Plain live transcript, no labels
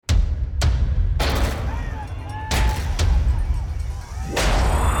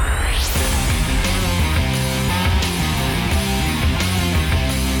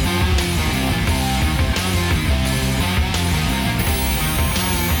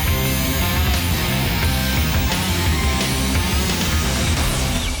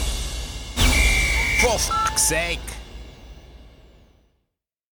sake.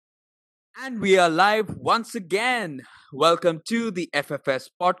 And we are live once again. Welcome to the FFS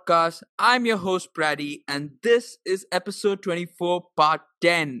podcast. I'm your host, Praddy, and this is episode 24, part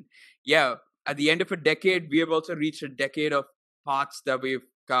 10. Yeah, at the end of a decade, we have also reached a decade of parts that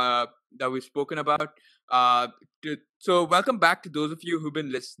we've spoken about. Uh, so, welcome back to those of you who've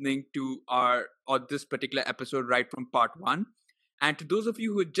been listening to our or this particular episode right from part one, and to those of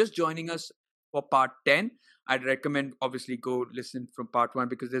you who are just joining us for part 10. I'd recommend obviously go listen from part one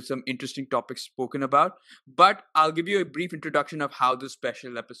because there's some interesting topics spoken about. But I'll give you a brief introduction of how this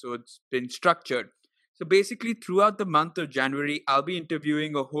special episode's been structured. So basically, throughout the month of January, I'll be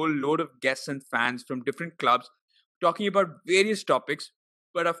interviewing a whole load of guests and fans from different clubs, talking about various topics.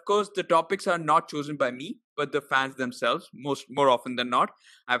 But of course, the topics are not chosen by me, but the fans themselves. More often than not,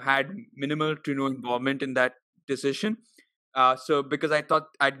 I've had minimal to no involvement in that decision. So because I thought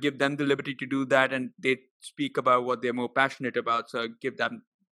I'd give them the liberty to do that, and they speak about what they're more passionate about, so I give them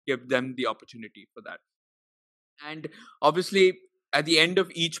the opportunity for that. And obviously, at the end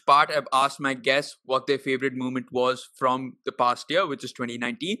of each part, I've asked my guests what their favorite moment was from the past year, which is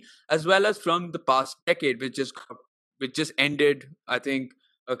 2019, as well as from the past decade, which just ended, I think,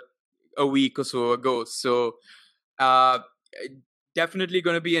 a week or so ago. So, uh, definitely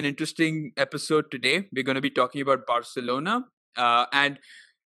going to be an interesting episode today. We're going to be talking about Barcelona. And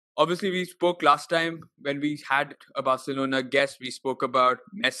obviously, we spoke last time when we had a Barcelona guest. We spoke about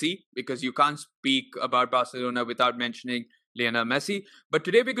Messi because you can't speak about Barcelona without mentioning Lionel Messi. But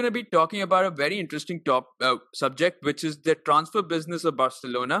today, we're going to be talking about a very interesting subject, which is the transfer business of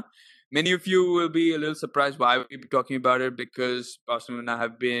Barcelona. Many of you will be a little surprised why we'll be talking about it because Barcelona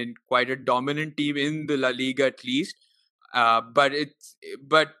have been quite a dominant team in the La Liga, at least. But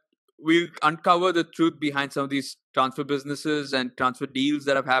we'll uncover the truth behind some of these transfer businesses and transfer deals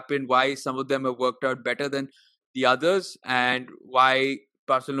that have happened, why some of them have worked out better than the others, and why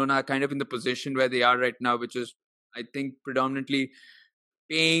Barcelona are kind of in the position where they are right now, which is, I think, predominantly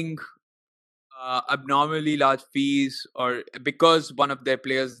paying abnormally large fees, or because one of their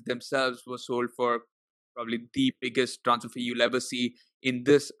players themselves was sold for probably the biggest transfer fee you'll ever see in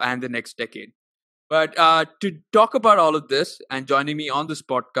this and the next decade. But to talk about all of this and joining me on this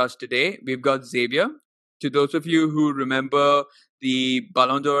podcast today, we've got Xavier. To those of you who remember the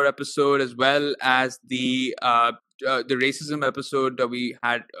Ballon d'Or episode as well as the racism episode that we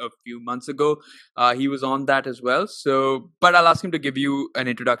had a few months ago, he was on that as well. So, but I'll ask him to give you an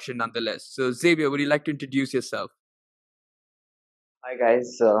introduction nonetheless. So, Xavier, would you like to introduce yourself? Hi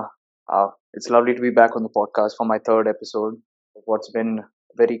guys, it's lovely to be back on the podcast for my third episode of what's been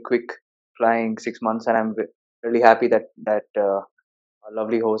a very quick flying 6 months, and I'm really happy that a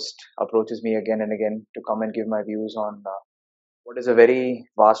lovely host approaches me again and again to come and give my views on what is a very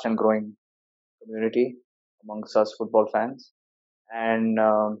vast and growing community amongst us football fans. And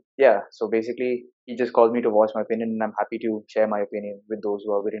yeah, so basically, he just called me to voice my opinion, and I'm happy to share my opinion with those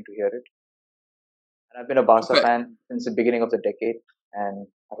who are willing to hear it. And I've been a Barca Well, fan since the beginning of the decade, and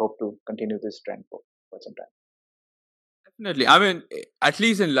I hope to continue this trend for quite some time. definitely. I mean, at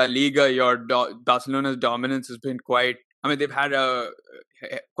least in La Liga, Barcelona's dominance has been quite. I mean, they've had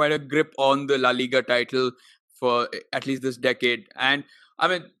quite a grip on the La Liga title for at least this decade. And I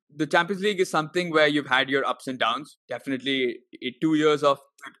mean, the Champions League is something where you've had your ups and downs. Definitely, 2 years of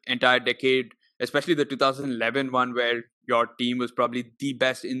the entire decade, especially the 2011 one, where your team was probably the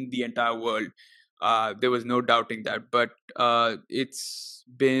best in the entire world. There was no doubting that, but it's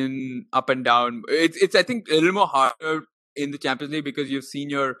been up and down. It's I think a little more harder in the Champions League because you've seen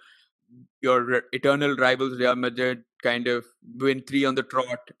your eternal rivals Real Madrid kind of win three on the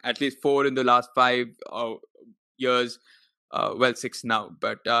trot, at least four in the last 5 years. Well, six now,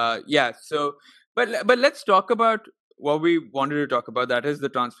 but yeah. So, but let's talk about what we wanted to talk about. That is the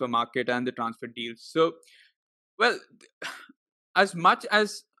transfer market and the transfer deals. So, well, as much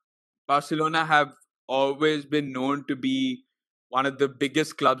as Barcelona have always been known to be one of the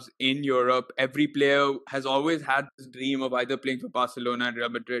biggest clubs in Europe. Every player has always had this dream of either playing for Barcelona and Real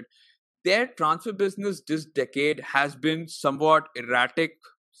Madrid. Their transfer business this decade has been somewhat erratic,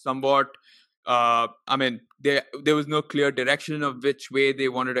 somewhat. I mean, there was no clear direction of which way they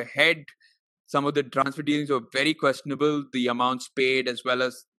wanted to head. Some of the transfer dealings were very questionable. The amounts paid, as well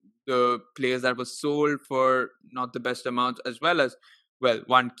as the players that were sold for not the best amounts, as well as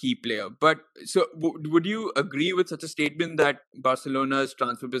one key player. But so, would you agree with such a statement that Barcelona's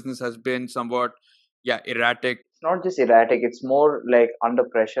transfer business has been somewhat, yeah, erratic? It's not just erratic; it's more like under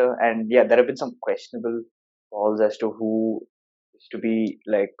pressure. And yeah, there have been some questionable calls as to who is to be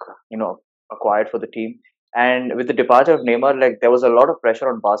acquired for the team. And with the departure of Neymar, like there was a lot of pressure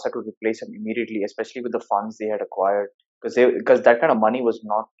on Barca to replace him immediately, especially with the funds they had acquired, because that kind of money was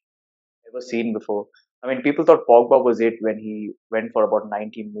not ever seen before. I mean, people thought Pogba was it when he went for about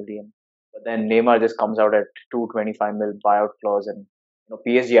 19 million, but then Neymar just comes out at 225 mil buyout clause, and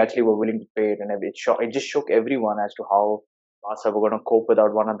PSG actually were willing to pay it, and it just shook everyone as to how Barca were going to cope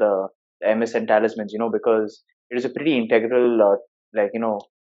without one of the MSN talismans, because it is a pretty integral, like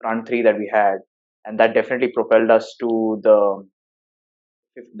front three that we had, and that definitely propelled us to the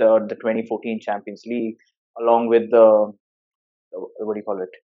 2014 Champions League, along with the what do you call it?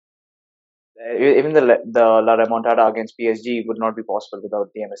 Even the La Remontada against PSG would not be possible without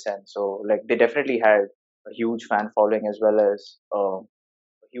the MSN. So like they definitely had a huge fan following as well as a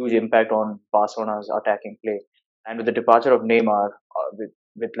huge impact on Barcelona's attacking play. And with the departure of Neymar,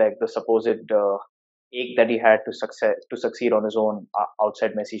 with like the supposed ache that he had to succeed on his own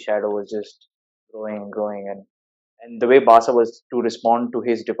outside Messi shadow was just growing and growing, and the way Barca was to respond to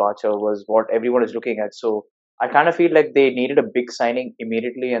his departure was what everyone is looking at. So I kind of feel like they needed a big signing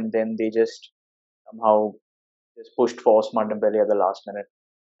immediately, and then they just somehow just pushed for Osman Dembele at the last minute,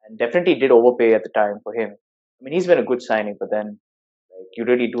 and definitely did overpay at the time for him. I mean, he's been a good signing, but then like, you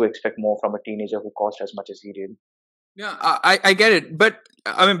really do expect more from a teenager who cost as much as he did. Yeah, I get it, but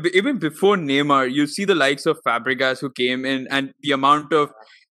I mean, even before Neymar, you see the likes of Fabregas who came in, and the amount of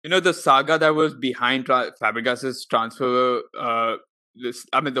the saga that was behind Fabregas's transfer.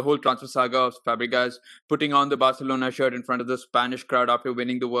 I mean, the whole transfer saga of Fabregas putting on the Barcelona shirt in front of the Spanish crowd after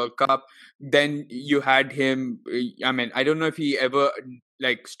winning the World Cup. Then you had him. I mean, I don't know if he ever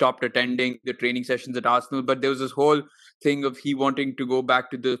like stopped attending the training sessions at Arsenal, but there was this whole thing of he wanting to go back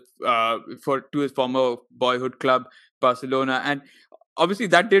to the to his former boyhood club Barcelona, and obviously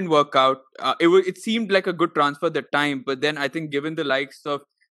that didn't work out. It seemed like a good transfer at the time, but then I think given the likes of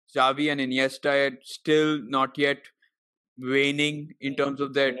Xavi and Iniesta are still not yet waning I in mean, terms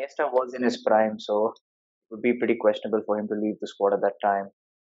of their. Iniesta was in his prime, so it would be pretty questionable for him to leave the squad at that time.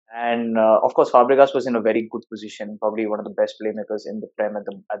 And of course, Fabregas was in a very good position, probably one of the best playmakers in the Prem at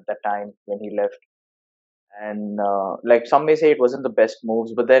that time when he left. And like some may say it wasn't the best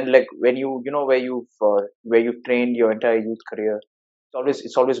moves, but then like when where you've trained your entire youth career,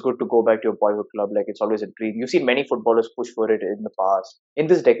 it's always good to go back to your boyhood club. Like it's always a dream. You've seen many footballers push for it in the past, in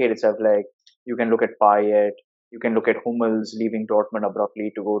this decade itself. Like you can look at Payet, you can look at Hummels leaving Dortmund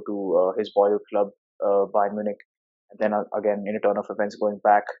abruptly to go to his boyhood club, Bayern Munich, and then again in a turn of events going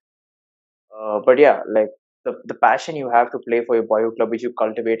back. But yeah, like the passion you have to play for your boyhood club, which you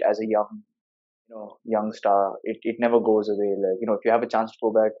cultivate as a young star, it never goes away. Like if you have a chance to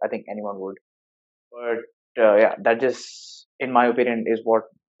go back, I think anyone would. But yeah, that just, in my opinion, is what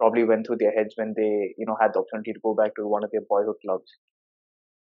probably went through their heads when they had the opportunity to go back to one of their boyhood clubs.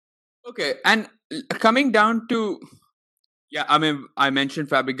 Okay, and coming down to, yeah, I mean, I mentioned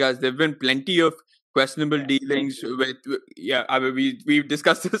Fabregas. There've been plenty of questionable Yes, dealings with. Yeah, I mean, we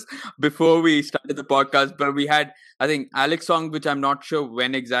discussed this before we started the podcast, but we had, I think, Alex Song, which I'm not sure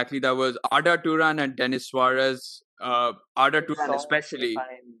when exactly that was, Arda Turan and Dennis Suarez. Arda Alex Turan Song, if especially.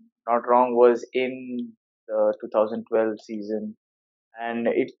 I'm not wrong, was in the 2012 season, and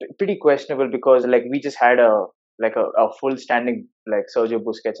it's pretty questionable because like we just had a full standing like Sergio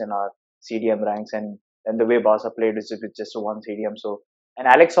Busquets in our CDM ranks, and the way Barca played is with just a one CDM. So, and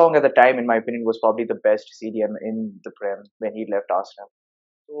Alex Song at the time, in my opinion, was probably the best CDM in the Prem when he left Arsenal.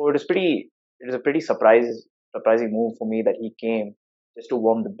 So it was a pretty surprising move for me that he came just to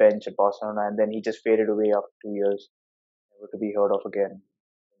warm the bench at Barcelona, and then he just faded away after 2 years, never to be heard of again.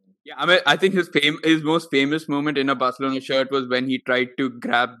 Yeah, I mean, I think his most famous moment in a Barcelona shirt was when he tried to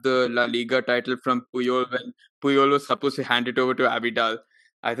grab the La Liga title from Puyol when Puyol was supposed to hand it over to Abidal.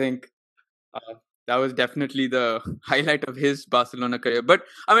 I think uh, that was definitely the highlight of his Barcelona career. But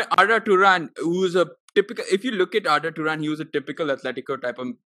I mean, Arda Turan, who's a typical. If you look at Arda Turan, he was a typical Atletico type of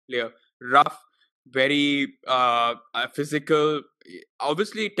player, rough, very physical.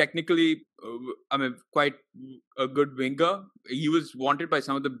 Obviously, technically, I mean, quite a good winger. He was wanted by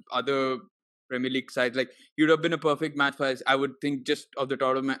some of the other Premier League sides. Like he would have been a perfect match for us. I would think just out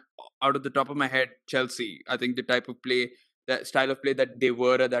of the top of my head, Chelsea. I think the type of play, that style of play that they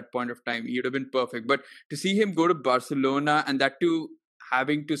were at that point of time, he would have been perfect. But to see him go to Barcelona, and that too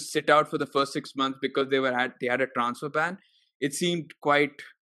having to sit out for the first 6 months because they had a transfer ban, it seemed quite.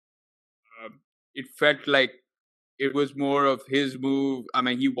 It felt like it was more of his move. I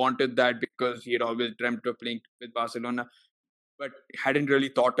mean, he wanted that because he had always dreamt of playing with Barcelona, but hadn't really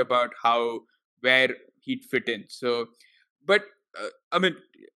thought about where he'd fit in. So, but I mean,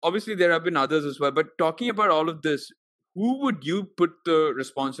 obviously there have been others as well. But talking about all of this, who would you put the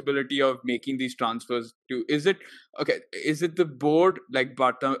responsibility of making these transfers to? Is it okay? Is it the board like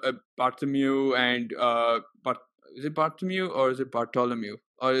Bartholomew and is it Bartholomew or is it Bartholomew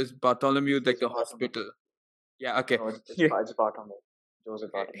or is Bartholomew like It's the Bartomeu. hospital? Yeah. No, Okay. no, it's Yeah. it's Bartomeu.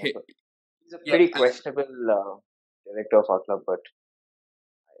 Joseph Bartomeu. Okay. But he's a Yeah. pretty questionable director of our club. But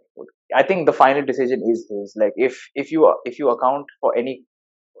I think the final decision is his. Like if you account for any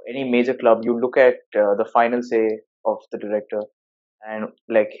major club, you look at the final say of the director, and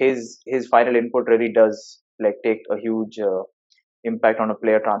like his final input really does like take a huge impact on a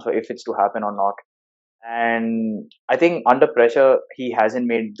player transfer if it's to happen or not. And I think under pressure, he hasn't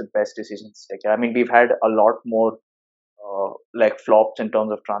made the best decisions. Like, I mean, we've had a lot more like flops in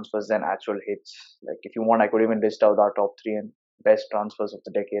terms of transfers than actual hits. Like, if you want, I could even list out our top three and best transfers of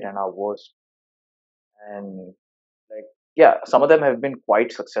the decade and our worst. And like, yeah, some of them have been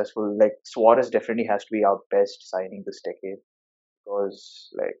quite successful. Like Suarez definitely has to be our best signing this decade because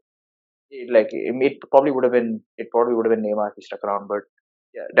it probably would have been Neymar if he stuck around, but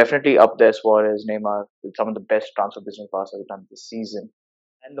yeah, definitely up there Suarez, Neymar, with some of the best transfer business passes have done this season.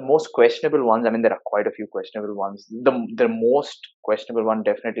 And the most questionable ones, I mean, there are quite a few questionable ones. The most questionable one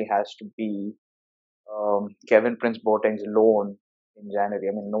definitely has to be Kevin Prince Boateng's loan in January.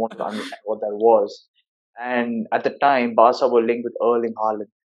 I mean, no one could understand what that was. And at the time, Barca were linked with Erling Haaland,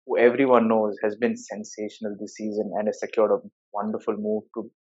 who everyone knows has been sensational this season and has secured a wonderful move to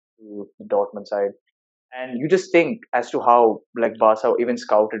the Dortmund side. And you just think as to how like Barca even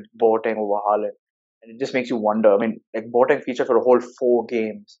scouted Boateng over Haaland, and it just makes you wonder. I mean, like Boateng featured for a whole 4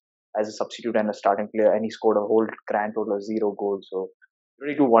 games as a substitute and a starting player, and he scored a whole grand total of 0 goals. So you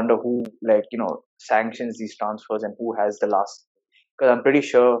really do wonder who sanctions these transfers and who has the last. Because I'm pretty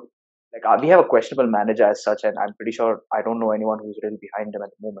sure we have a questionable manager as such, and I'm pretty sure I don't know anyone who's really behind him at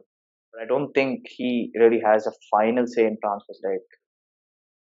the moment. But I don't think he really has a final say in transfers. Like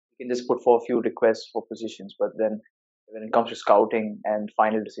you can just put for a few requests for positions, but then when it comes to scouting and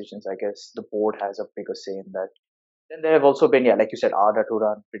final decisions, I guess the board has a bigger say in that. Then there have also been, yeah, like you said, Arda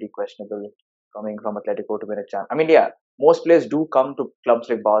Turan, pretty questionable coming from Atletico to win a champ. I mean, yeah, most players do come to clubs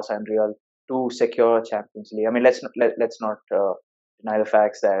like Barca and Real to secure Champions League. I mean, let's not deny the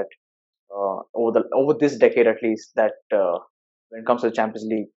facts that over this decade at least that when it comes to the Champions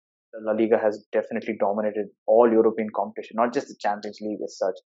League, the La Liga has definitely dominated all European competition, not just the Champions League as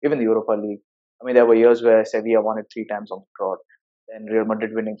such, even the Europa League. I mean, there were years where Sevilla won it 3 times on the trot, then Real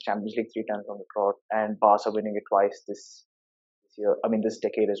Madrid winning Champions League 3 times on the trot, and Barca winning it twice this year. I mean, this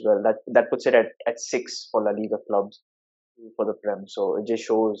decade as well. That puts it at 6 for La Liga clubs, 2 for the Prem. So it just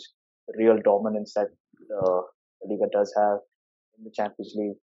shows the real dominance that the La Liga does have in the Champions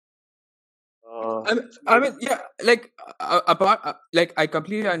League. So I yeah, mean, yeah, like apart, like I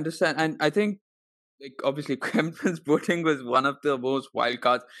completely understand, and I think like obviously Clemson's voting was one of the most wild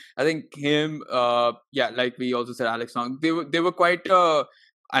cards. I think him, yeah, like we also said, Alex Song, they were quite a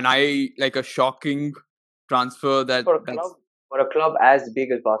shocking transfer that for a club that's for a club as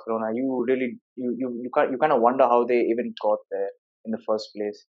big as Barcelona, you kind of wonder how they even got there in the first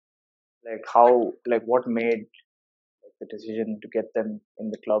place. Like how like what made the decision to get them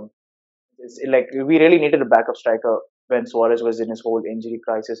in the club. Like we really needed a backup striker when Suarez was in his whole injury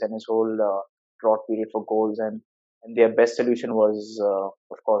crisis and his whole drought period for goals, and their best solution was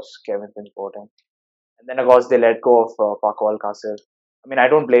of course Kevin Prince Boateng. And then of course they let go of Paco Alcacer. I mean, I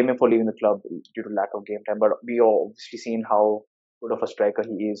don't blame him for leaving the club due to lack of game time, but we all obviously seen how good of a striker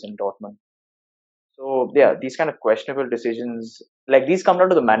he is in Dortmund. So yeah, these kind of questionable decisions, like these come down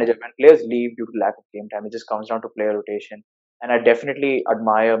to the manager. When players leave due to lack of game time, it just comes down to player rotation. And I definitely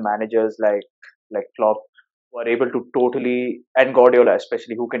admire managers like Klopp who are able to totally, and Guardiola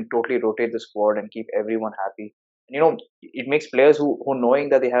especially, who can totally rotate the squad and keep everyone happy. And it makes players who knowing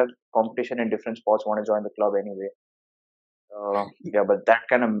that they have competition in different sports want to join the club anyway. Yeah, but that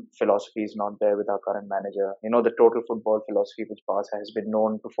kind of philosophy is not there with our current manager. The total football philosophy which Barca has been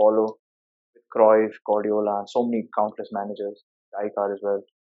known to follow with Cruyff, Guardiola, and so many countless managers, Rijkaard as well.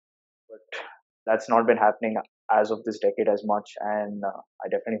 But that's not been happening as of this decade as much, and I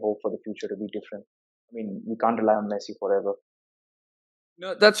definitely hope for the future to be different. I mean, we can't rely on Messi forever.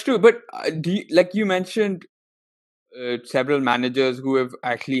 no, that's true. But like you mentioned, several managers who have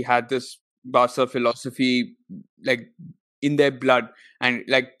actually had this Barca philosophy like in their blood, and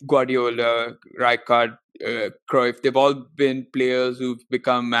like Guardiola, Rijkaard, Cruyff, they've all been players who've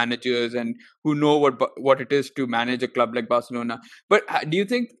become managers and who know what it is to manage a club like Barcelona. But do you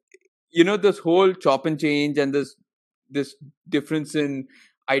think this whole chop and change and this difference in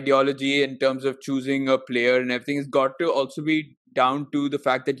ideology in terms of choosing a player and everything has got to also be down to the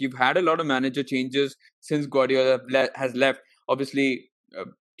fact that you've had a lot of manager changes since Guardiola has left. Obviously,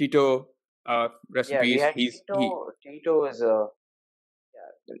 Tito, rest in Yeah, we peace. had Tito. Tito is a,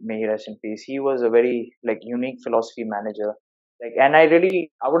 yeah, may he rest in peace. He was a very like unique philosophy manager. Like, and I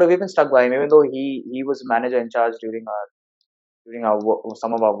would have even stuck by him, even though he was manager in charge during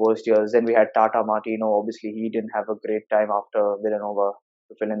some of our worst years. Then we had Tata Martino. Obviously, he didn't have a great time after Villanova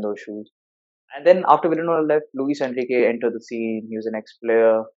to fill in those shoes. And then after Villanova left, Luis Enrique entered the scene. He was an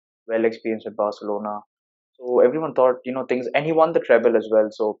ex-player, well experienced at Barcelona. So everyone thought, things, and he won the treble as well.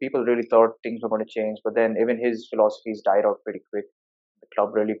 So people really thought things were going to change. But then even his philosophies died out pretty quick. The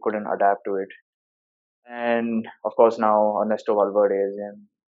club really couldn't adapt to it. And of course, now Ernesto Valverde is in.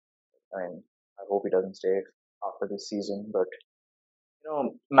 I mean, I hope he doesn't stay after this season. But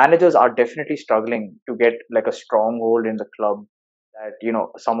managers are definitely struggling to get like a stronghold in the club that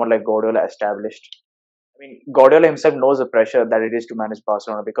someone like Guardiola established. I mean, Guardiola himself knows the pressure that it is to manage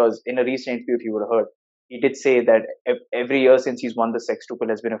Barcelona because in a recent interview, if you would have heard, he did say that every year since he's won the sextuple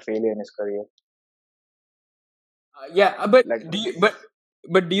has been a failure in his career. Yeah, but Like do you,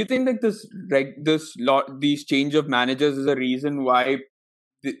 but do you think that these change of managers is a reason why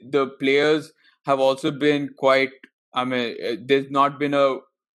the players have also been quite? I mean, there's not been a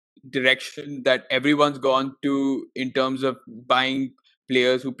direction that everyone's gone to in terms of buying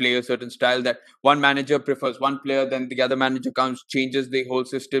players who play a certain style, that one manager prefers one player, then the other manager comes, changes the whole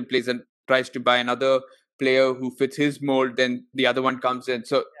system, plays and tries to buy another player who fits his mold, then the other one comes in.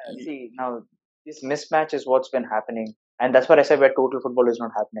 So see, now this mismatch is what's been happening, and that's what I said where total football is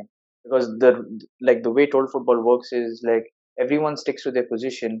not happening because the way total football works is like everyone sticks to their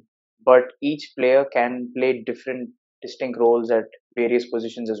position, but each player can play different distinct roles at various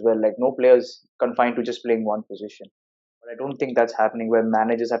positions as well. Like no player is confined to just playing one position. But I don't think that's happening where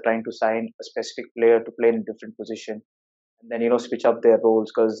managers are trying to sign a specific player to play in a different position and then switch up their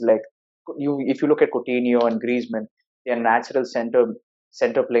roles because like if you look at Coutinho and Griezmann, they are natural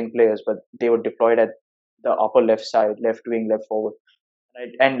center playing players, but they were deployed at the upper left side, left wing, left forward,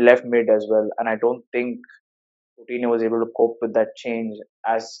 and left mid as well. And I don't think Coutinho was able to cope with that change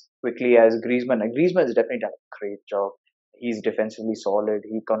as quickly as Griezmann. And Griezmann has definitely done a great job. He's defensively solid.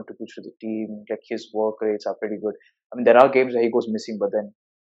 He contributes to the team. Like his work rates are pretty good. I mean, there are games where he goes missing, but then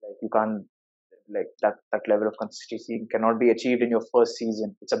like you can't like that level of consistency cannot be achieved in your first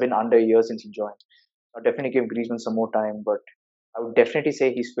season. It's been under a year since he joined. I'll definitely give Griezmann some more time, but I would definitely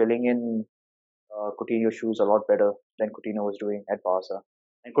say he's filling in Coutinho's shoes a lot better than Coutinho was doing at Barca.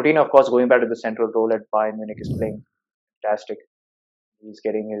 And Coutinho, of course, going back to the central role at Bayern Munich is playing fantastic. He's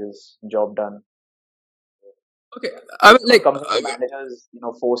getting his job done. okay, I That's mean, what like comes into managers,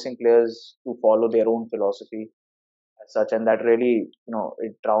 forcing players to follow their own philosophy as such, and that really,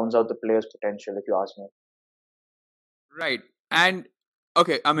 it drowns out the players' potential. If you ask me. right. And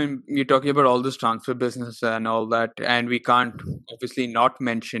okay, I mean, you're talking about all this transfer business and all that, and we can't obviously not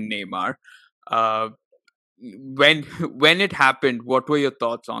mention Neymar. Uh, when when it happened, what were your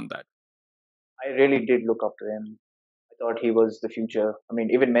thoughts on that? I really did look up to him. I thought he was the future. I mean,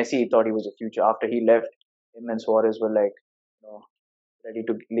 even Messi thought he was the future. After he left, him and Suarez were like, ready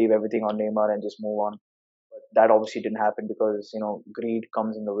to leave everything on Neymar and just move on. But that obviously didn't happen because greed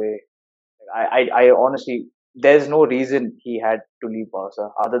comes in the way. I honestly, there's no reason he had to leave Barca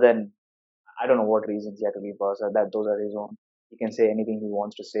other than I don't know what reasons he had to leave Barca. That those are his own. He can say anything he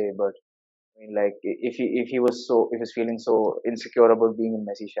wants to say, but I mean, like if he was feeling so insecure about being in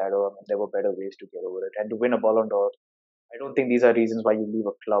Messi's shadow, I mean, there were better ways to get over it and to win a Ballon d'Or. I don't think these are reasons why you leave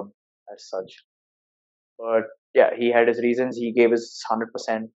a club as such. But yeah, he had his reasons. He gave his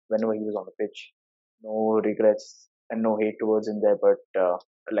 100% whenever he was on the pitch. No regrets and no hate towards him there. But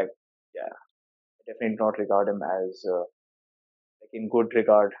like, yeah, I definitely do not regard him as like in good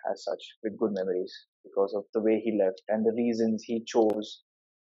regard as such, with good memories because of the way he left and the reasons he chose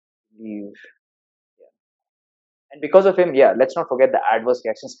to leave. Yeah. And because of him, yeah, let's not forget the adverse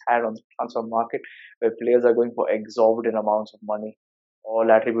reactions had on the transfer market, where players are going for exorbitant amounts of money, all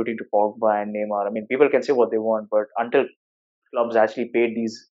attributing to Pogba and Neymar. I mean, people can say what they want, but until clubs actually paid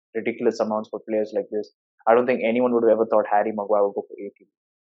these ridiculous amounts for players like this, I don't think anyone would have ever thought Harry Maguire would go for 80.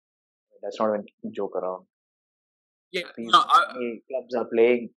 That's not even a joke around. Yeah, These no, money clubs are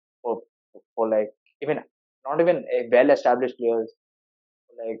playing for like even not even well-established players,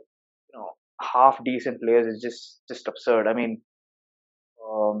 like half decent players is just absurd. I mean,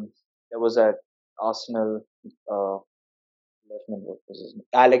 there was that Arsenal uh, investment, what was his name?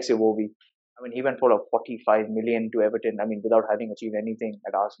 Alex Iwobi. I mean, he went for like 45 million to Everton. I mean, without having achieved anything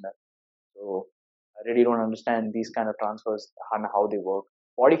at Arsenal. So I really don't understand these kind of transfers and how they work.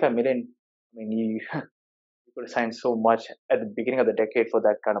 45 million. I mean, you You could have signed so much at the beginning of the decade for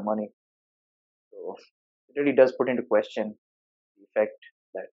that kind of money. So it really does put into question the effect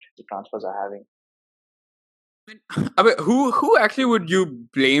that the transfers are having. I mean, who actually would you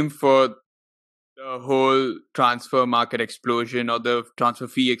blame for the whole transfer market explosion or the transfer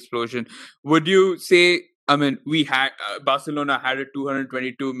fee explosion? Would you say, I mean, we had Barcelona had a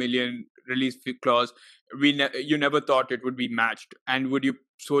 222 million release fee clause. You never thought it would be matched, and would you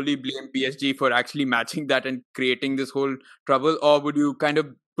solely blame PSG for actually matching that and creating this whole trouble, or would you kind of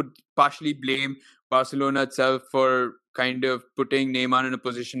partially blame Barcelona itself for kind of putting Neymar in a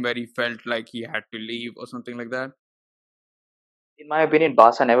position where he felt like he had to leave or something like that? In my opinion,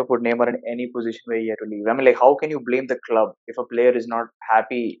 Barca never put Neymar in any position where he had to leave. I mean, like, how can you blame the club if a player is not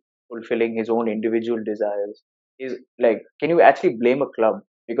happy fulfilling his own individual desires? Is like, can you actually blame a club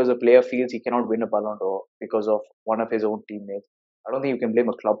because a player feels he cannot win a Ballon d'Or because of one of his own teammates? I don't think you can blame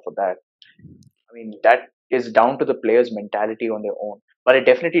a club for that. I mean, that is down to the players' mentality on their own. But I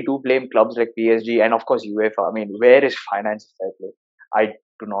definitely do blame clubs like PSG and, of course, UEFA. I mean, where is financial fair play? I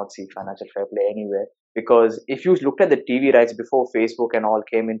do not see financial fair play anywhere. Because if you looked at the TV rights before Facebook and all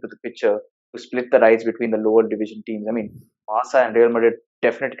came into the picture to split the rights between the lower division teams, I mean, Barca and Real Madrid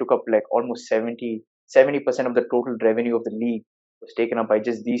definitely took up like almost 70% of the total revenue of the league was taken up by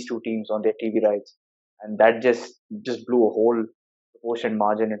just these two teams on their TV rights. And that just blew a whole proportion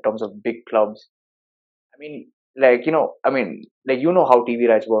margin in terms of big clubs. I mean, like you know how TV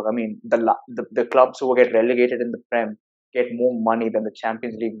rights work. I mean, the clubs who get relegated in the Prem get more money than the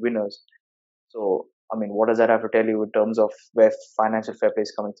Champions League winners. So, I mean, what does that have to tell you in terms of where financial fair play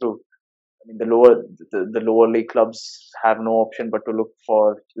is coming through? I mean, the lower league clubs have no option but to look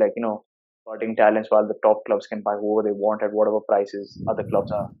for budding talents, while the top clubs can buy whoever they want at whatever prices other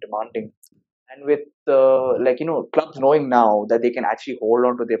clubs are demanding. And with clubs knowing now that they can actually hold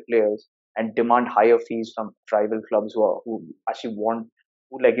on to their players and demand higher fees from rival clubs who actually want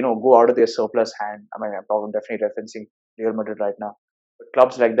who go out of their surplus hand. I mean, I'm probably definitely referencing Real Madrid right now, but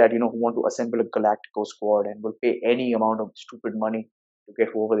clubs like that, who want to assemble a Galactico squad and will pay any amount of stupid money to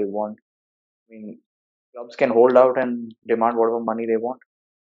get whoever they want. I mean, clubs can hold out and demand whatever money they want.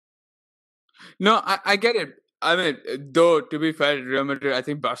 No, I get it. I mean, though to be fair, Real Madrid, I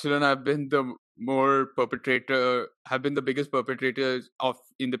think Barcelona have been the have been the biggest perpetrators of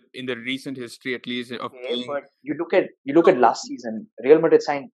in the recent history, at least, of Okay, paying. but you look at last season. Real Madrid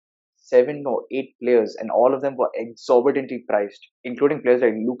signed 7 or 8 players, and all of them were exorbitantly priced, including players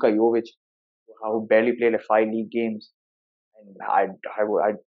like Luka Jovic, who barely played like 5 league games. And I'd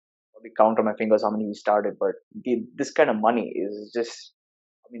probably count on my fingers how many he started. But this kind of money is just,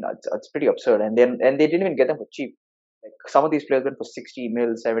 I mean, it's pretty absurd. And they didn't even get them for cheap. Like some of these players went for 60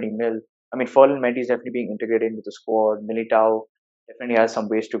 mil, 70 mil. I mean, Ferland Mendy is definitely being integrated into the squad. Militao definitely has some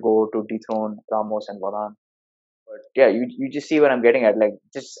ways to go to dethrone Ramos and Varane. But yeah, you just see what I'm getting at. Like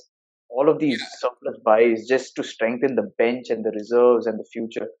just all of these surplus buys just to strengthen the bench and the reserves and the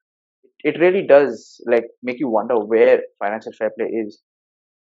future. It really does like make you wonder where financial fair play is.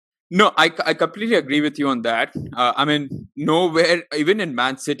 No, I completely agree with you on that. I mean, nowhere, even in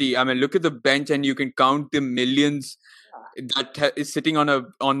Man City, I mean, look at the bench and you can count the millions that is sitting on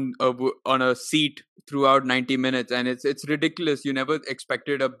a seat throughout 90 minutes, and it's ridiculous. You never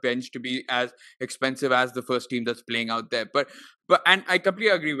expected a bench to be as expensive as the first team that's playing out there. But and I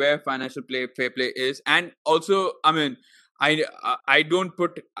completely agree where financial play fair play is. And also, I mean, I don't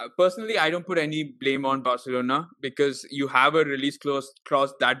put personally, I don't put any blame on Barcelona, because you have a release clause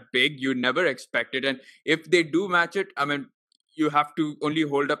that big, you never expect it. And if they do match it, I mean, you have to only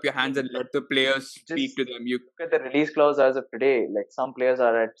hold up your I hands mean, and let the players speak just to them. You look at the release clause as of today. Like some players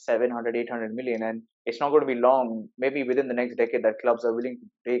are at 700, 800 million, and it's not going to be long. Maybe within the next decade, that clubs are willing to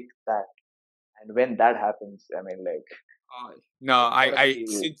break that. And when that happens, I mean, like no, it's gonna I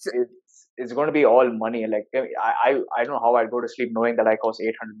be it's going to be all money. Like I don't know how I'd go to sleep knowing that I cost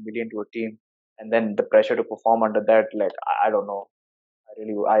 800 million to a team, and then the pressure to perform under that. Like I don't know.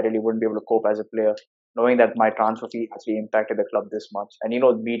 I really wouldn't be able to cope as a player, knowing that my transfer fee actually impacted the club this much. And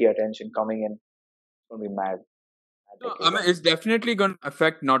media attention coming in, it's going to be mad. Mad no, I decade. mean, it's definitely going to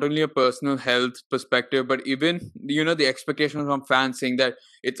affect not only a personal health perspective, but even the expectations from fans, saying that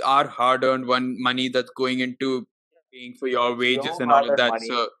it's our hard-earned one money that's going into paying for your It's wages your and all of hard-earned that. money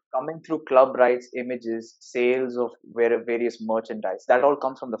So coming through club rights, images, sales of various merchandise. That all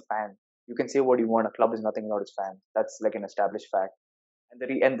comes from the fans. You can say what you want. A club is nothing without its fans. That's like an established fact.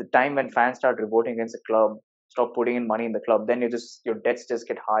 And the time when fans start revolting against the club, stop putting in money in the club, then your debts just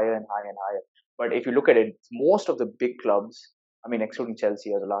get higher and higher and higher. But if you look at it, most of the big clubs, I mean, excluding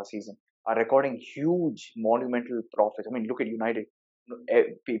Chelsea as the last season, are recording huge monumental profits. I mean, look at United.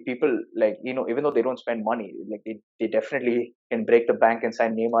 people, like, even though they don't spend money, like they definitely can break the bank and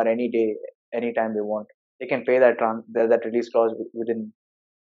sign Neymar any day, anytime they want. They can pay that release clause within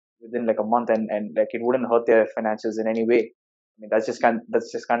like a month, and like it wouldn't hurt their finances in any way. I mean, that's just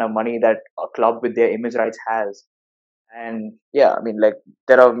kind of money that a club with their image rights has. And yeah, I mean, like,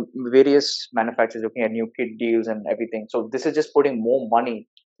 there are various manufacturers looking at new kit deals and everything. So this is just putting more money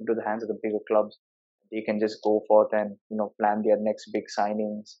into the hands of the bigger clubs. They can just go forth and plan their next big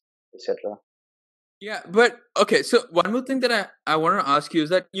signings, etc. Yeah, but okay, so one more thing that I want to ask you is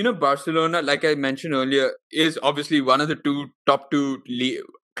that, Barcelona, like I mentioned earlier, is obviously one of the top two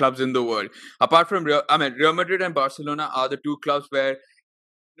clubs in the world. Apart from Real Madrid and Barcelona are the two clubs where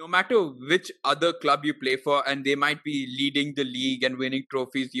no matter which other club you play for, and they might be leading the league and winning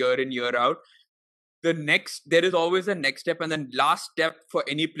trophies year in, year out, there is always a next step, and then last step for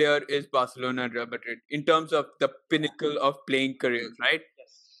any player is Barcelona and Real Madrid in terms of the pinnacle of playing careers, right?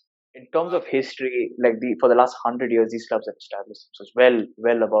 Yes. In terms of history, like for the last 100 years, these clubs have established themselves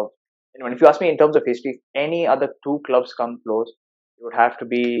well above. And if you ask me in terms of history, if any other two clubs come close, it would have to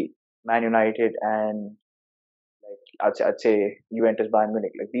be Man United and, like, I'd say Juventus, Bayern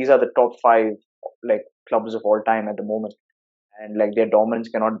Munich. Like, these are the top five, like, clubs of all time at the moment, and like their dominance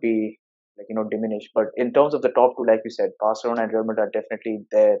cannot be, like, diminished. But in terms of the top two, like you said, Barcelona and Real Madrid are definitely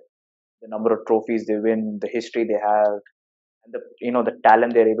there. The number of trophies they win, the history they have, and the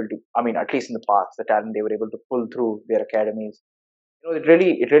talent they're able to. I mean, at least in the past, the talent they were able to pull through their academies. It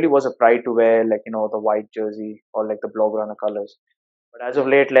really was a pride to wear, like, the white jersey or like the blaugrana colors. But as of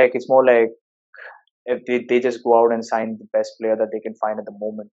late, like, it's more like if they just go out and sign the best player that they can find at the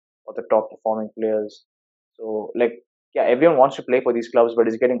moment, or the top performing players. So, like, yeah, everyone wants to play for these clubs, but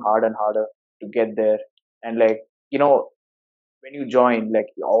it's getting harder and harder to get there. And, like, you know when you join, like,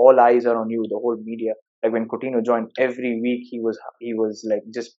 all eyes are on you, the whole media. Like, when Coutinho joined, every week he was like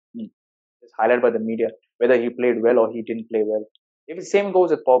just highlighted by the media, whether he played well or he didn't play well. If the same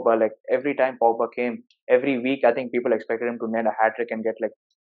goes with Pogba, like, every time Pogba came, every week I think people expected him to net a hat trick and get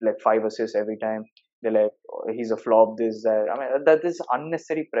like 5 assists every time. They're like, "Oh, he's a flop, this, that." I mean, that is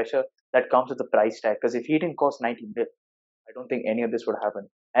unnecessary pressure that comes with the price tag. Because if he didn't cost 90 mil, I don't think any of this would happen.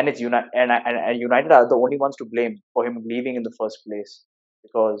 And it's United, and United are the only ones to blame for him leaving in the first place.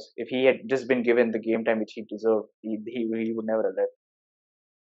 Because if he had just been given the game time which he deserved, he would never have left.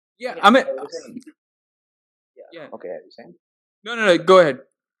 Yeah, Yeah, I mean, Ferguson. Yeah. yeah. Okay, are you saying? No, no, no. Go ahead.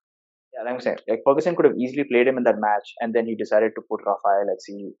 Yeah, like I'm saying, like, Ferguson could have easily played him in that match, and then he decided to put Rafael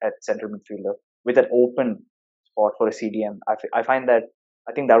at central midfielder with an open spot for a CDM. I find that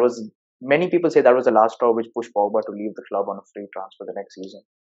I think that was many people say that was the last straw which pushed Pogba to leave the club on a free transfer the next season.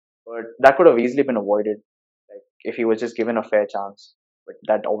 But that could have easily been avoided, like, if he was just given a fair chance. But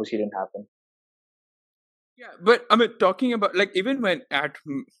that obviously didn't happen. Yeah, but I mean, talking about like even when at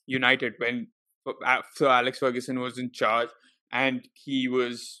United, when Sir Alex Ferguson was in charge and he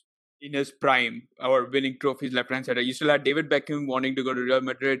was in his prime or winning trophies left and center, you still had David Beckham wanting to go to Real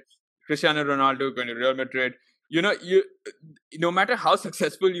Madrid, Cristiano Ronaldo going to Real Madrid. You no matter how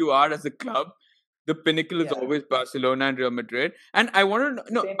successful you are as a club, the pinnacle is Yeah. always Barcelona and Real Madrid. And I want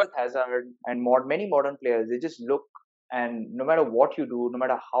to know, Same but with Hazard and many modern players. They just look, and no matter what you do, no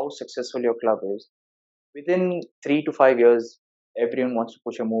matter how successful your club is, within 3 to 5 years, everyone wants to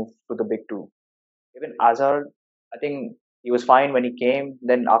push a move to the big two. Even Hazard, I think he was fine when he came.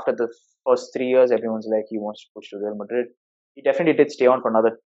 Then after the first 3 years, everyone's like, he wants to push to Real Madrid. He definitely did stay on for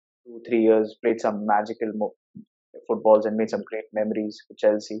another 2 3 years, played some magical footballs and made some great memories for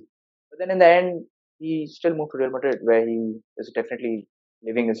Chelsea. But then in the end, he still moved to Real Madrid, where he is definitely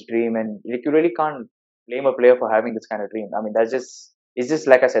living his dream. And, like, you really can't blame a player for having this kind of dream. I mean, it's just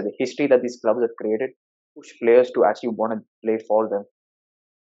like I said, the history that these clubs have created push players to actually want to play for them.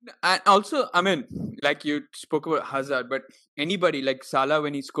 and also, I mean, like you spoke about Hazard, but anybody like Salah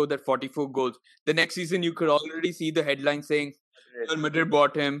when he scored that 44 goals, the next season you could already see the headline saying Real Madrid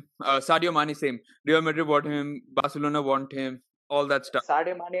bought him. Sadio Mane same. Real Madrid bought him. Barcelona want him. All that stuff.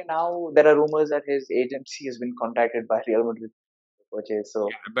 Sadio Mane, now there are rumors that his agency has been contacted by Real Madrid to purchase. So,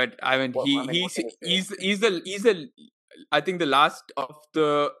 But I mean, what can you say? he's the I think the last of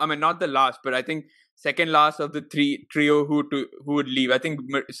the, I mean, not the last, but I think second last of the trio who would leave. I think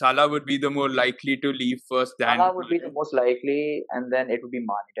Salah would be the more likely to leave first than Salah would be the Mane. most likely, and then it would be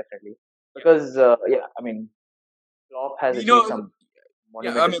Mane, definitely. Yeah. Because, yeah, I mean, Klopp has achieved Firmino, some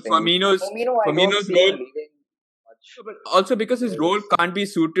yeah, I monumentous mean, things. Firmino, I don't Firmino's see him role. leaving much, But also because his role because can't be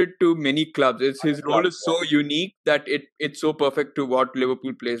suited to many clubs. other His role clubs, is yeah. so unique that it's so perfect to what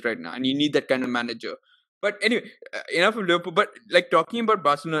Liverpool plays right now, and you need that kind of manager. But anyway, enough of Liverpool. But like talking about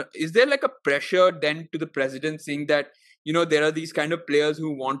Barcelona, is there like a pressure then to the president saying that there are these kind of players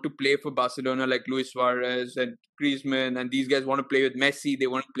who want to play for Barcelona, like Luis Suarez and Griezmann, and these guys want to play with Messi. They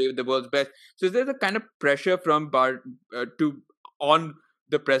want to play with the world's best. So there's a kind of pressure from to on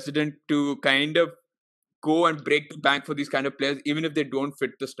the president to kind of go and break the bank for these kind of players, even if they don't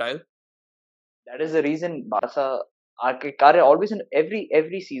fit the style. That is the reason Barca are always in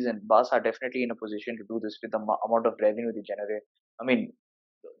every season. Barca are definitely in a position to do this with the amount of revenue they generate. I mean,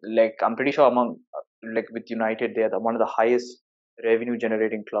 like I'm pretty sure among like with United, they are one of the highest revenue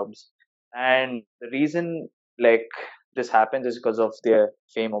generating clubs. And the reason like this happens is because of their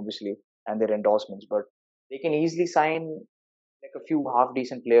fame, obviously, and their endorsements. But they can easily sign like a few half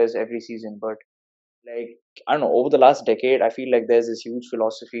decent players every season. But like I don't know, over the last decade, I feel like there's this huge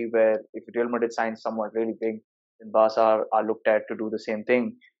philosophy where if Real Madrid signs someone really big, then Barca are looked at to do the same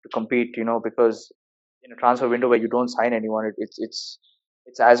thing to compete. Because in a transfer window where you don't sign anyone, it's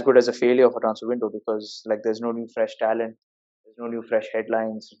as good as a failure of a transfer window because like there's no new fresh talent, there's no new fresh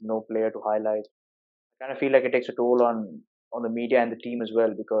headlines, no player to highlight. I kind of feel like it takes a toll on the media and the team as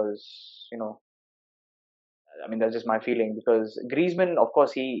well because I mean, that's just my feeling because Griezmann, of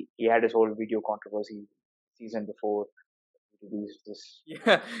course, he had his whole video controversy season before. These this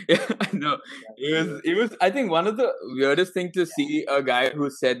Yeah, yeah, I know. It was. I think one of the weirdest thing to see a guy who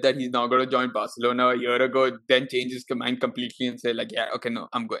said that he's not going to join Barcelona a year ago, then change his mind completely and say like, yeah, okay, no,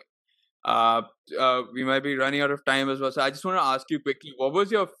 I'm going. Uh, we might be running out of time as well. So I just want to ask you quickly, what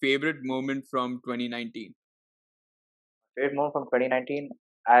was your favorite moment from 2019? favorite moment from 2019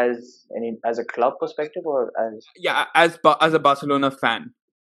 as a club perspective or as Yeah, as a Barcelona fan.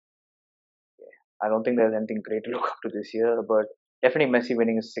 I don't think there's anything great to look up to this year, but definitely Messi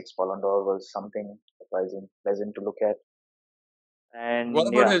winning his sixth Ballon d'Or was something surprising, pleasant to look at. What And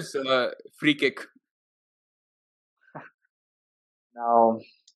about yeah, his free kick? now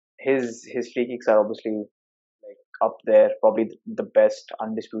his free kicks are obviously like up there, probably the best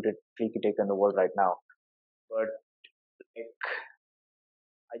undisputed free kick taker in the world right now. But like,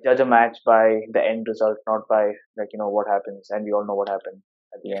 I judge a match by the end result, not by like what happens, and we all know what happened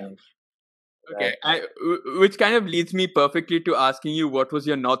at the Yeah. end. Okay. That Which kind of leads me perfectly to asking you, what was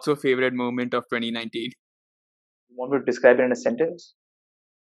your not so favorite moment of 2019? you want me to describe it in a sentence?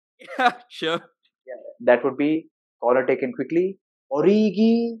 Yeah, sure. Yeah, that would be corner taken quickly,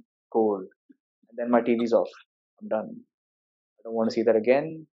 Origi goal, and then my TV's off. I'm done. I don't want to see that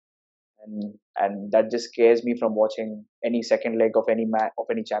again, and that just scares me from watching any second leg of any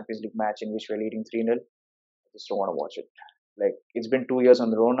Champions League match in which we're leading 3-0. I just don't want to watch it. Like it's been 2 years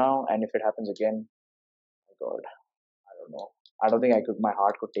on the row now, and if it happens again, my God, I don't know. I don't think I could. My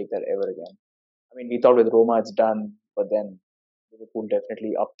heart could take that ever again. I mean, we thought with Roma it's done, but then Liverpool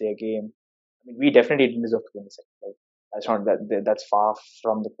definitely upped their game. I mean, we definitely didn't deserve to win the second leg. That's not that's far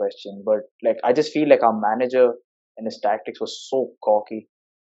from the question. But like, I just feel like our manager and his tactics was so cocky.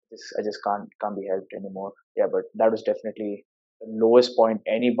 I just can't be helped anymore. Yeah, but that was definitely the lowest point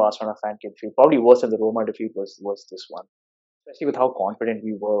any Barcelona fan can feel. Probably worse than the Roma defeat was this one, especially with how confident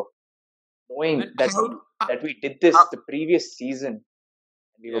we were, knowing And how? that we did How this the previous season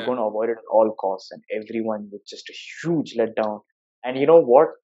we were yeah. going to avoid it at all costs, and everyone was just a huge letdown. And you know what?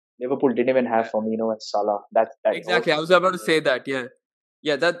 Liverpool didn't even have Yeah. Firmino and Salah. That Exactly. hurt I me was about even to more. say that. Yeah.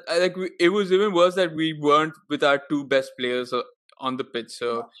 Yeah. That like it was even worse that we weren't with our two best players on the pitch. Pretty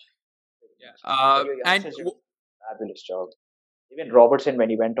So much, pretty yeah. much. But your And youngsters did a fabulous job. Even Robertson, when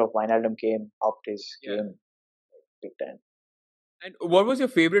he went off, Wijnaldum came upped his yeah. game big time. And what was your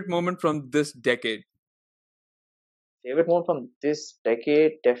favorite moment from this decade? Favorite one from this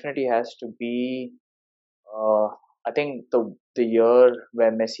decade definitely has to be, uh, I think the year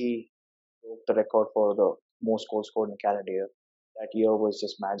where Messi broke the record for the most goals scored in a calendar year. That year was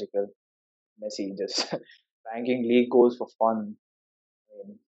just magical. Messi just banging league goals for fun. I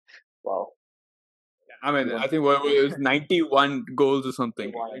mean, wow. I mean, Everyone I think what it was 91 goals or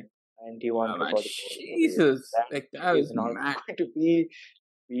something, right? 91, 91 Yeah, man. recorded goals for the year. Jesus. That Like that is was not mad. going to be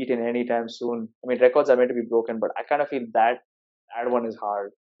beaten anytime soon. I mean, records are meant to be broken, but I kind of feel that one is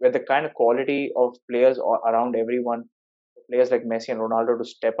hard. Where the kind of quality of players around everyone, players like Messi and Ronaldo to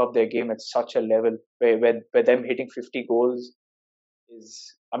step up their game at such a level, where them hitting 50 goals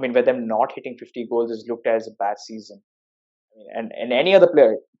is, I mean, where them not hitting 50 goals is looked at as a bad season. I mean, and any other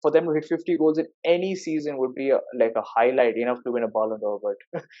player for them to hit 50 goals in any season would be like a highlight enough to win a Ballon d'Or.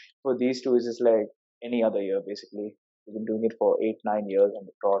 But for these two, it's just like any other year basically. We've been doing it for 8 9 years on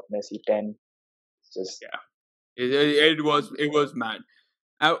the trot. Messi 10. It's just Yeah. It was mad.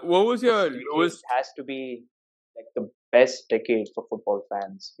 What was this your decade lowest? has to be like the best decade for football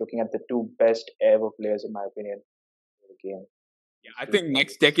fans. Looking at the two best ever players, in my opinion, for the game. Yeah, these I two think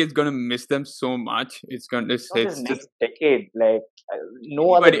next players. decade's gonna miss them so much. Not just It's just next decade, like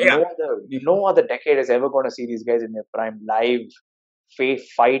anybody. Yeah, no other decade is ever going to see these guys in their prime live,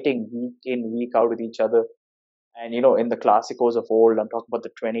 fighting week in week out with each other. And in the classicos of old, I'm talking about the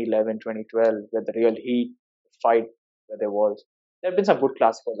 2011, 2012, where the real heat fight where there was. There have been some good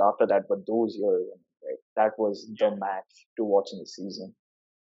classicos after that, but those years, like, that was the match to watch in the season.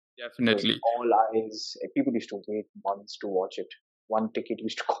 It was definitely. all eyes. People used to wait months to watch it. One ticket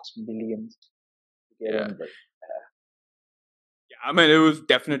used to cost millions to get Yeah. in, but Yeah, I mean, it was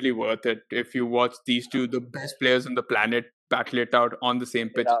definitely worth it if you watch these two, the best players on the planet, battle it out on the same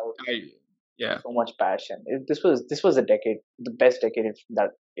it pitch. out. Yeah, So much passion. This was a decade, the best decade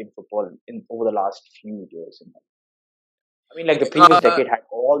in football in over the last few years. I mean, like the okay. previous decade had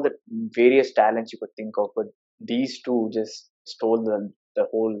all the various talents you could think of, but these two just stole the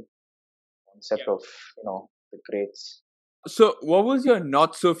whole concept Yeah. of the greats. So, what was your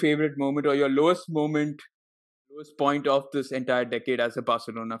not so favorite moment or your lowest moment, lowest point of this entire decade as a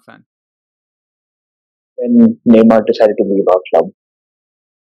Barcelona fan? When Neymar decided to leave our club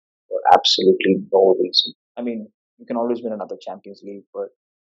for absolutely no reason. I mean, you can always win another Champions League, but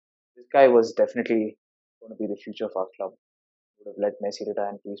this guy was definitely going to be the future of our club. Would have let Messi retire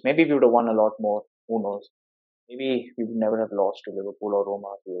in peace. Maybe we would have won a lot more. Who knows? Maybe we would never have lost to Liverpool or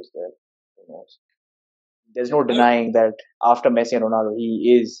Roma if he was there. Who knows? There's no I, denying that after Messi and Ronaldo,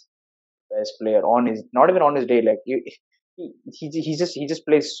 he is the best player on his, not even on his day. Like he just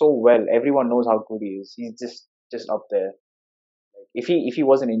plays so well. Everyone knows how good he is. He's just up there. Like if he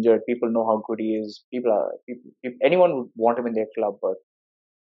wasn't injured, people know how good he is. Anyone would want him in their club, but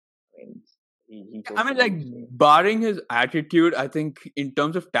I mean, he I chose to mean, like, leave. So barring his attitude, I think in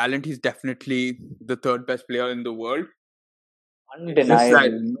terms of talent, he's definitely the third best player in the world. It's just that,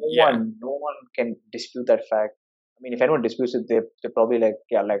 undeniable. No yeah, one, no one can dispute that fact. I mean, if anyone disputes it, they're probably like,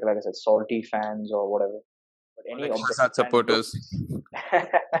 yeah, like I said, salty fans or whatever. But or any like objective Hazard fan supporters. looks.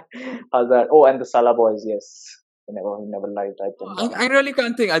 Hazard. Oh, and the Salah boys, yes. He never lied, write them down. I really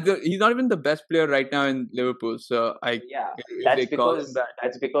can't think. He's not even the best player right now in Liverpool. So Yeah, if that's they call him because that,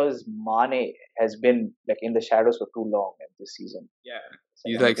 that's because Mane has been like in the shadows for too long in this season. yeah, Said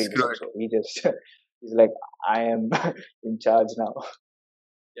he's in the like previous screw it. episode, he just he's like, I am in charge now.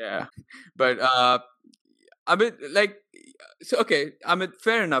 Yeah, but I mean, like, so okay. I mean,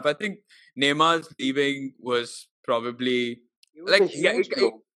 fair enough. I think Neymar's leaving was probably It was a like, yeah, huge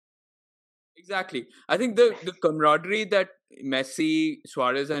blow. exactly. I think the camaraderie that Messi,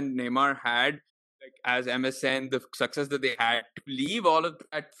 Suarez, and Neymar had, like as MSN, the success that they had, to leave all of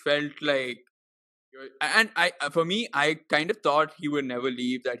that felt like. And for me, I kind of thought he would never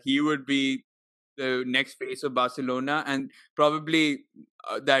leave. That he would be the next face of Barcelona, and probably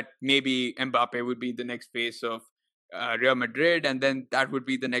that maybe Mbappe would be the next face of Real Madrid, and then that would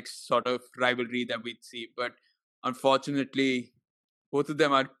be the next sort of rivalry that we'd see. But unfortunately, both of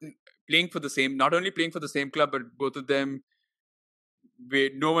them are playing for the same, not only playing for the same club, but both of them,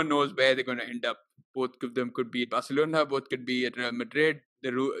 no one knows where they're going to end up. Both of them could be at Barcelona, both could be at Real Madrid.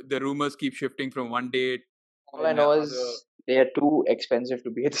 The rumors keep shifting from one day to All I know another. is they are too expensive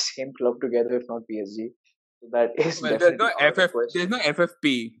to be at the same club together, if not PSG. So that is Well, there's definitely no out of the there's question. no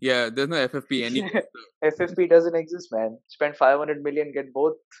FFP. Yeah, there's no FFP anywhere. So FFP doesn't exist, man. Spend 500 million, get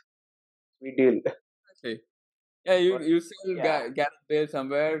both. Sweet deal. actually, yeah, you But you sell yeah, Gareth Bale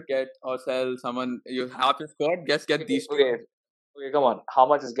somewhere, get or sell someone you half your squad. Just get okay, these two. okay, okay. Come on, how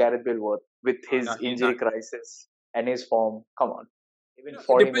much is Gareth Bale worth with Yeah, his he's injury not. crisis and his form? Come on, even It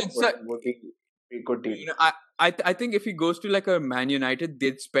 40 depends. million would be a good deal. I think if he goes to like a Man United,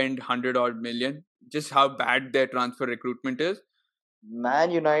 they'd spend 100 odd million. Just how bad their transfer recruitment is. Man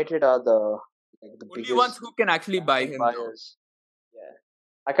United are the Only ones biggest who can actually buy panic him though. buyers. Yeah,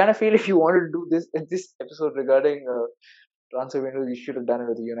 I kind of feel if you wanted to do this episode regarding transfer window, you should have done it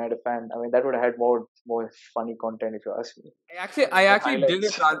with a United fan. I mean, that would have had more funny content if you ask me. I The actually highlights.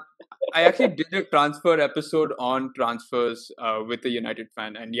 I actually did a transfer episode on transfers with a United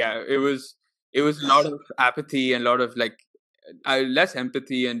fan, and yeah, it was a lot of apathy and a lot of like less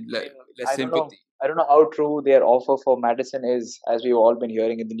empathy and I mean, less I don't know. sympathy. I don't know how true their offer for Madison is, as we've all been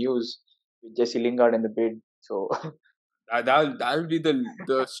hearing in the news with Jesse Lingard in the bid. So That'll be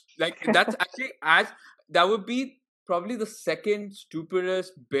like that's actually as that would be probably the second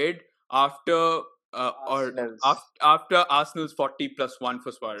stupidest bid after Arsenal's, after Arsenal's 40+1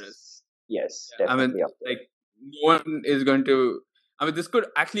 for Suarez. yes, I mean, definitely up there. like no one is going to. I mean, this could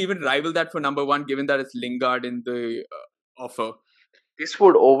actually even rival that for number one, given that it's Lingard in the offer. This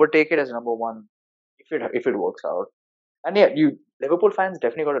would overtake it as number one if it works out. And yeah, Liverpool fans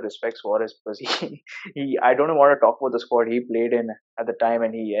definitely got to respect Suarez because he I don't want to talk about the squad he played in at the time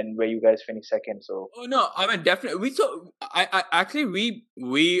and where you guys finished second. So Oh no, I mean definitely. We saw. I actually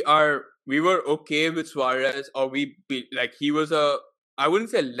we were okay with Suarez, or like he was a, I wouldn't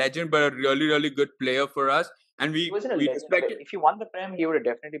say legend, but a really good player for us, and he wasn't a we legend. respected If he won the Prem, he would have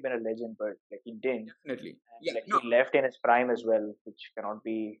definitely been a legend, but like he didn't, definitely. and Yeah, like no, he left in his prime as well, which cannot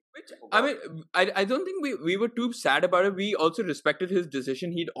be which I forgotten. mean, I don't think we were too sad about it. We also respected his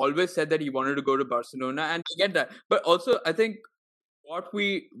decision. He'd always said that he wanted to go to Barcelona, and I get that. But also, I think what we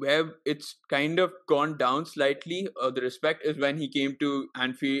where it's kind of gone down slightly. The respect is when he came to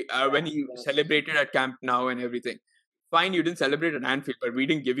Anfield, when Yeah, he that's celebrated at Camp Nou and everything. Fine, you didn't celebrate at Anfield, but we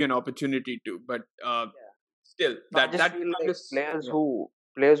didn't give you an opportunity to. But yeah. still, No, I just that feel kind like of yeah.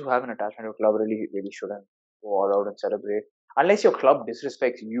 players who have an attachment to a club really shouldn't go all out and celebrate unless your club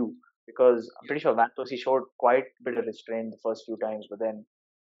disrespects you. Because I'm Yeah. pretty sure Vantos he showed quite a bit of restraint the first few times, but then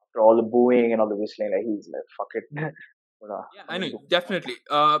after all the booing and all the whistling, like he's like fuck it, Yeah, I'm I know, gonna do my definitely.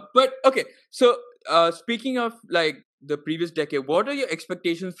 But okay, so speaking of like the previous decade, what are your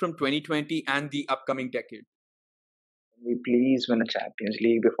expectations from 2020 and the upcoming decade? Can we please win a Champions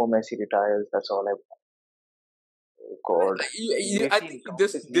League before Messi retires? That's all I want. Oh God, we've I seen think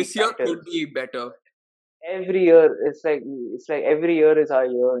countless league this year could titles. be better. Every year, it's like every year is our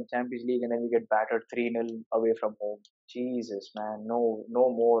year in Champions League, and then we get battered 3-0 away from home. Jesus, man, no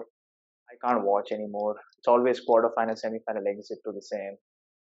more. I can't watch anymore. It's always quarterfinal, semi-final exit to the same.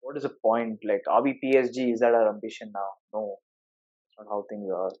 What is the point? Like, are we PSG? Is that our ambition now? No, it's not how things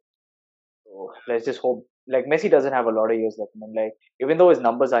are. So let's just hope. Like Messi doesn't have a lot of years left. I mean, like even though his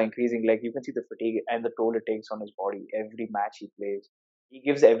numbers are increasing, like you can see the fatigue and the toll it takes on his body every match he plays. He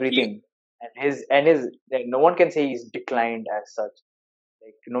gives He everything, and his like, no one can say he's declined as such.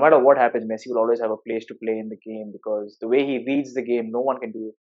 Like no matter what happens, Messi will always have a place to play in the game because the way he reads the game, no one can do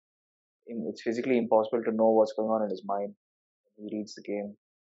it. It's physically impossible to know what's going on in his mind when he reads the game,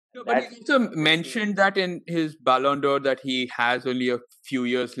 no, and but he that also makes me. mentioned that in his Ballon d'Or that he has only a few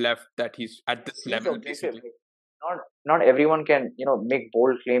years left, that he's at Yes, this he's level objective. basically. Like not everyone can make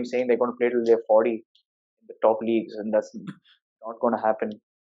bold claims saying they're going to play till they're 40 in the top leagues, and that's not going to happen.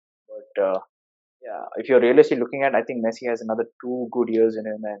 But yeah, if you're realistically looking at, I think Messi has another 2 good years in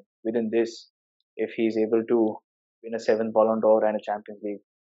him, and within this, if he's able to win a seventh Ballon d'Or and a Champions League,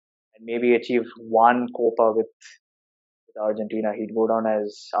 and maybe achieve one Copa with Argentina, he'd go down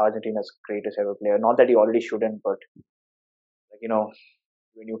as Argentina's greatest ever player. Not that he already shouldn't, but like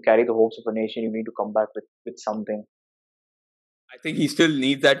when you carry the hopes of a nation, you need to come back with something. I think he still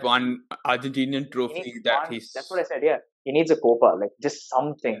needs that one Argentinian He needs trophy that one. That's what I he's. said. Yeah, he needs a Copa, like just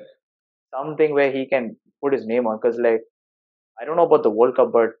something where he can put his name on. Because like I don't know about the World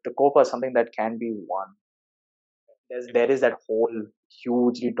Cup, but the Copa is something that can be won. There is that whole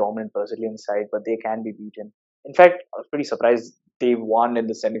hugely dominant Brazilian side, but they can be beaten. In fact, I was pretty surprised they won in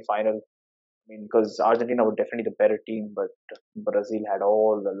the semi-final. I mean, because Argentina were definitely the better team, but Brazil had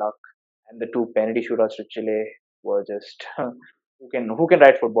all the luck, and the two penalty shootouts to Chile were just who can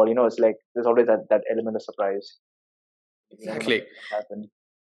write football. It's like there's always that element of surprise. You never know Exactly. what's going to happen.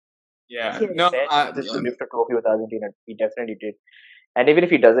 Yeah. Messi has No. bare chances to lift a trophy with Argentina. He definitely did. And even if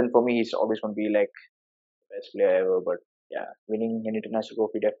he doesn't, for me, he's always going to be like the best player ever. But yeah, winning an international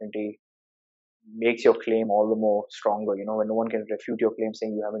trophy definitely makes your claim all the more stronger. When no one can refute your claim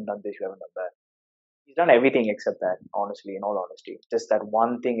saying you haven't done this, you haven't done that. He's done everything except that, honestly, in all honesty. Just that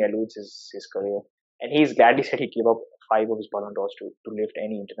one thing eludes his career. And he's gladly said he gave up 5 of his Ballon d'Ors to lift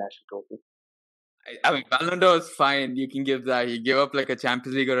any international trophy. I mean, Ballon d'Or is fine. You can give that. He give up like a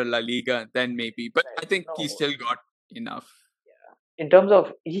Champions League or a La Liga, then maybe. But Right. I think he No, still got enough. in terms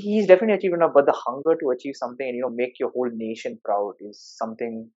of he's definitely achieved enough, but the hunger to achieve something and make your whole nation proud is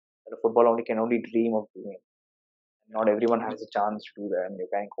something that a football only can only dream of doing. Not everyone has a chance to do that, and you're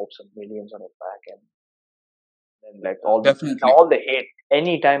carrying hopes of millions on your back, and then like Yeah, definitely. all the hate.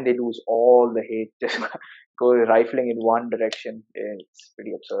 Anytime they lose, all the hate just go rifling in one direction. It's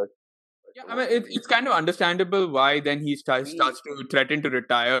pretty absurd. Yeah, But I mean, it's kind of understandable why then he we, starts to threaten to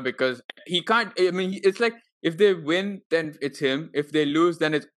retire because he can't. I mean, it's like if they win, then it's him. If they lose,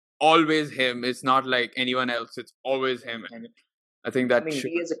 then it's always him. It's not like anyone else. It's always him. And I think I that mean,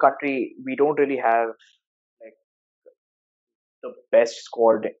 should. we as a country, we don't really have like the best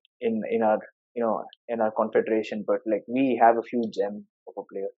squad in our in our confederation, but like we have a few gem of a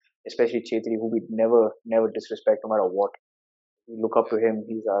player, especially Chetri, who we never disrespect no matter what. We look up to him.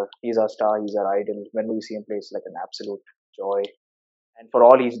 He's our star. He's our idol. When we see him play, it's like an absolute joy. And for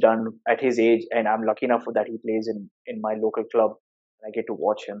all he's done at his age, and I'm lucky enough that he plays in my local club, and I get to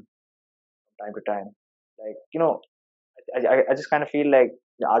watch him from time to time. Like I just kind of feel like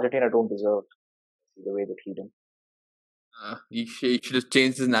Argentina don't deserve the way they treat him. He should have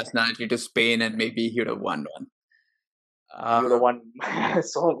changed his nationality to Spain, and maybe he would have won one. He would have Uh, won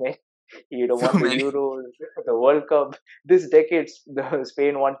so many. He would have so won the many, Euros, the World Cup. This decade, the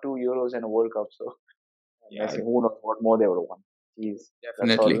Spain won 2 Euros and a World Cup. So yeah, Messi, who knows what more they would have won. Jeez, that's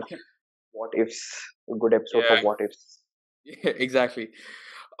all. definitely, What ifs? A good episode for yeah, what ifs. yeah, exactly.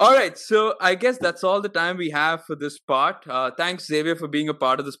 All right, so I guess that's all the time we have for this part. Thanks, Xavier, for being a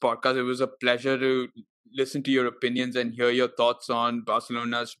part of this podcast. It was a pleasure to listen to your opinions and hear your thoughts on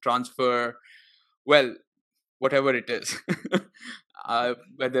Barcelona's transfer. Well, whatever it is,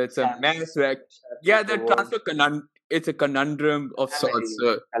 whether it's a Mishaps, mess, like, mishaps yeah, is the the word. it's a conundrum of sorts.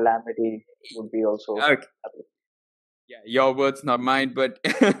 Calamity, calamity would be also. Okay, yeah, your words, not mine, but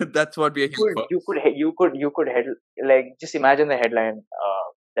that's what we're You here could, for. you could, you could head like just imagine the headline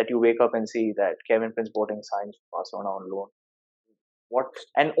that you wake up and see that Kevin Prince Boateng signs for Barcelona on loan. What?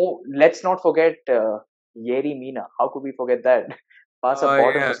 And oh, let's not forget Yeri Mina. How could we forget that? Barca Oh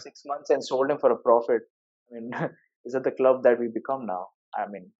bought him for yeah, 6 months and sold him for a profit. I mean, is that the club that we become now? I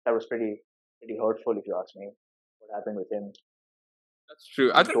mean, that was pretty hurtful if you ask me. What happened with him? that's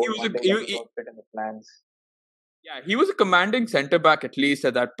true. I Being think told one day that he don't fit in the plans. yeah, he was a commanding center back at least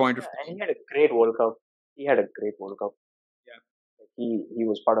at that point of Yeah, and time. he had a great World Cup. He had a great World Cup. Yeah. He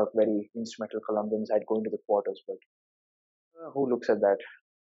was part of very instrumental Colombian side going to the quarters, but who looks at that?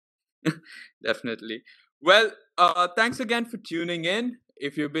 Definitely. Well, thanks again for tuning in.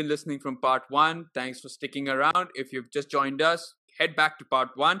 If you've been listening from part one, thanks for sticking around. If you've just joined us, head back to part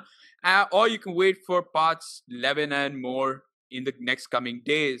one, or you can wait for parts 11 and more in the next coming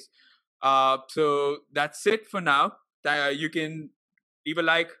days. So that's it for now. You can leave a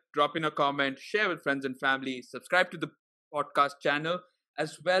like, drop in a comment, share with friends and family, subscribe to the podcast channel,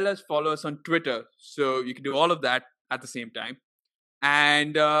 as well as follow us on Twitter. So you can do all of that at the same time.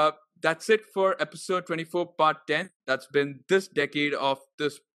 And that's it for episode 24, part 10. That's been this decade of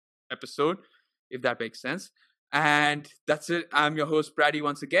this episode, if that makes sense. And that's it. I'm your host, Brady,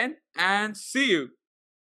 once again, and see you.